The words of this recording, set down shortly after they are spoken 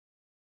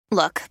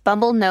Look,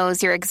 Bumble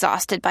knows you're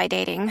exhausted by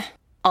dating.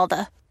 All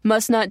the,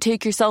 must not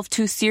take yourself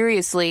too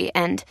seriously,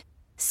 and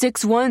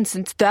 6'1"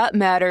 since that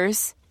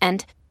matters.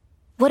 And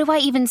what do I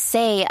even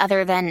say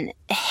other than,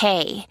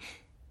 hey?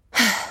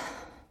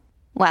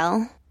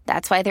 Well,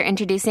 that's why they're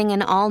introducing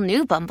an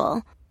all-new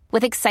Bumble,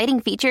 with exciting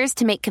features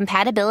to make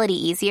compatibility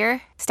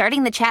easier,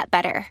 starting the chat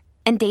better,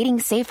 and dating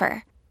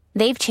safer.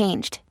 They've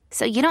changed,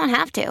 so you don't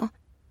have to.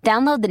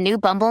 Download the new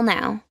Bumble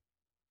now.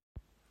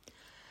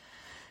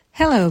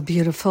 Hello,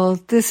 beautiful.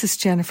 This is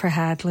Jennifer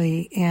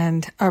Hadley,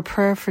 and our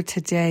prayer for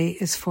today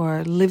is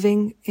for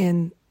living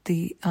in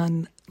the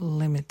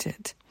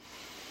unlimited.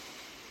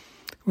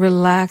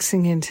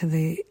 Relaxing into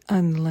the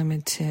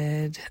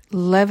unlimited,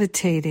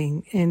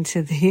 levitating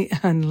into the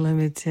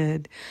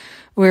unlimited.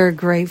 We're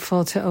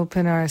grateful to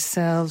open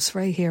ourselves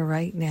right here,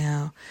 right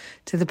now,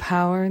 to the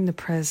power and the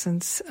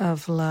presence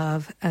of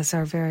love as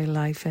our very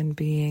life and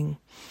being.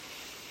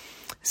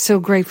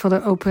 So grateful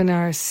to open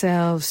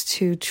ourselves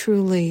to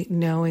truly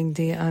knowing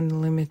the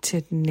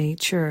unlimited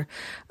nature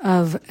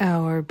of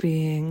our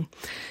being.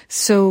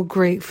 So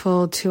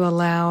grateful to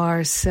allow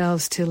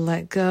ourselves to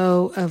let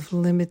go of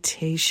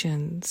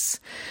limitations,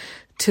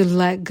 to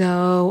let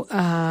go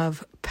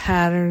of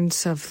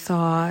patterns of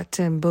thought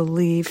and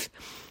belief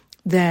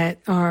that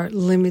are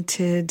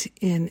limited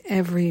in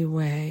every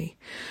way.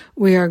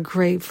 We are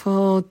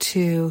grateful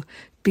to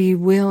be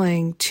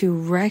willing to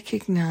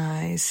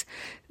recognize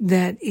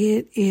that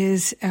it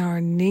is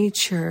our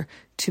nature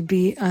to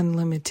be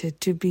unlimited,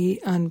 to be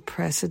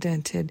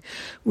unprecedented.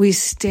 We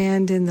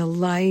stand in the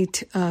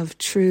light of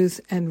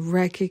truth and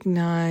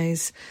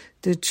recognize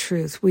the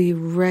truth. We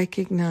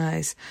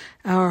recognize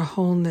our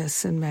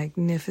wholeness and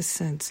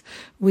magnificence.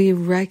 We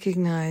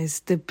recognize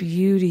the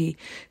beauty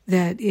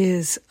that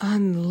is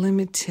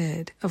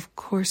unlimited. Of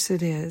course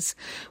it is.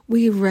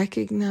 We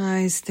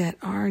recognize that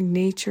our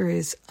nature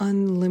is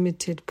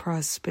unlimited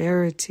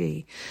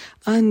prosperity,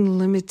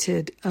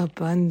 unlimited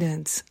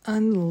abundance,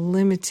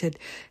 unlimited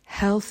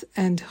health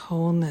and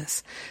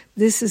wholeness.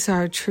 This is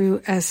our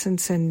true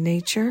essence and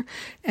nature,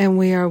 and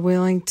we are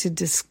willing to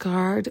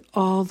discard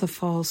all the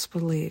false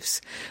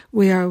beliefs.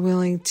 We are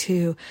willing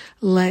to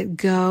let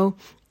go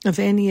of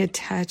any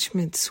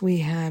attachments we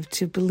have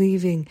to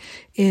believing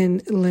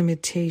in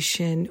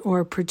limitation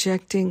or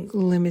projecting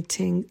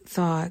limiting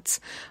thoughts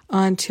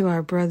onto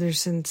our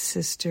brothers and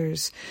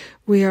sisters.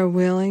 We are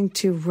willing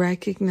to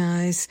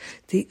recognize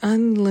the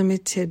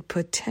unlimited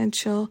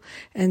potential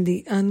and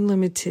the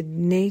unlimited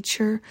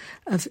nature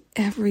of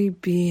every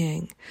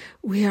being.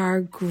 We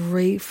are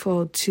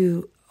grateful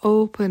to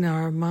open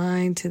our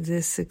mind to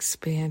this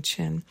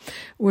expansion.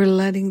 We're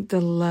letting the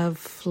love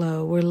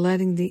flow. We're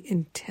letting the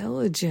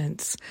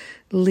intelligence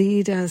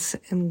lead us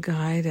and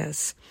guide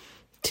us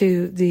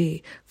to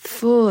the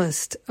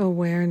fullest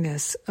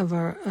awareness of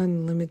our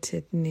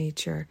unlimited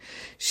nature,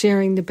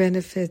 sharing the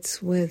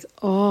benefits with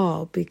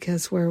all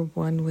because we're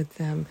one with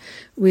them.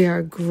 We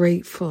are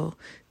grateful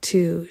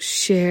to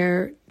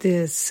share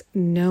this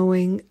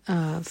knowing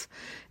of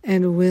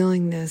and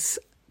willingness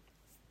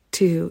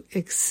to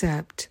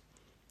accept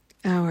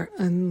our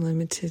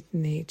unlimited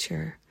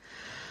nature.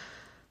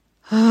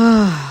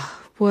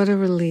 What a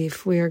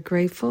relief. We are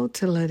grateful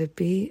to let it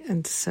be,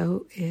 and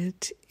so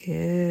it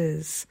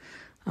is.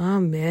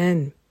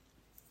 Amen.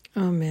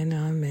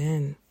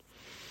 Amen.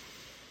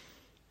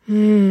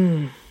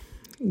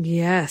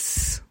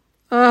 Yes.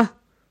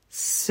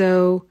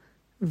 So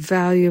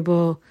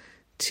valuable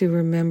to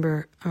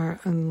remember our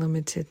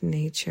unlimited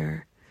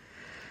nature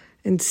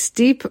and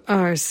steep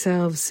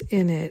ourselves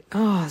in it.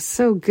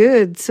 So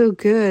good, so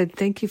good.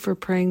 Thank you for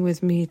praying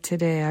with me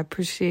today. I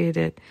appreciate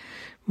it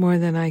more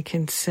than I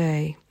can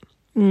say.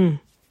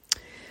 Okay,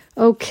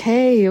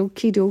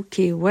 okie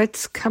dokie.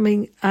 What's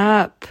coming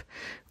up?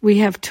 We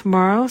have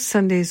tomorrow,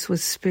 Sundays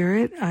with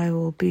Spirit. I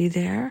will be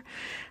there.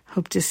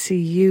 Hope to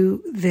see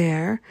you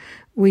there.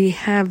 We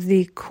have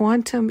the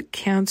Quantum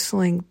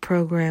Counseling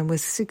Program with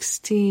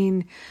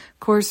 16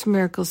 Course in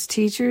Miracles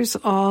teachers,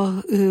 all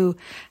who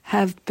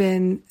have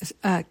been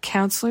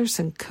counselors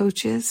and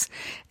coaches,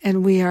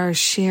 and we are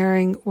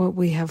sharing what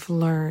we have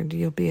learned.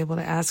 You'll be able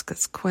to ask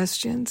us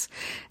questions.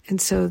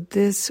 And so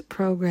this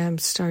program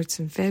starts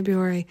in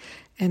February,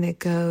 and it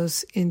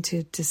goes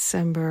into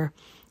December,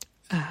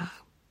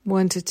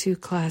 1 to 2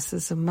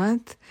 classes a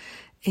month,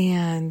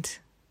 and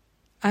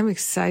I'm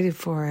excited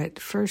for it,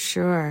 for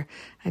sure.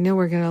 I know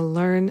we're going to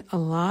learn a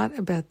lot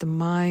about the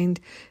mind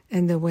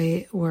and the way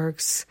it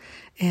works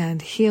and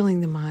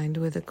healing the mind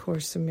with A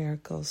Course in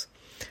Miracles.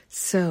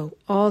 So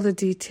all the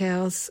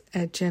details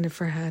at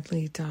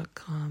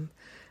jenniferhadley.com.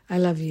 I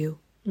love you.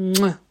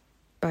 Mwah.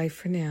 Bye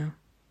for now.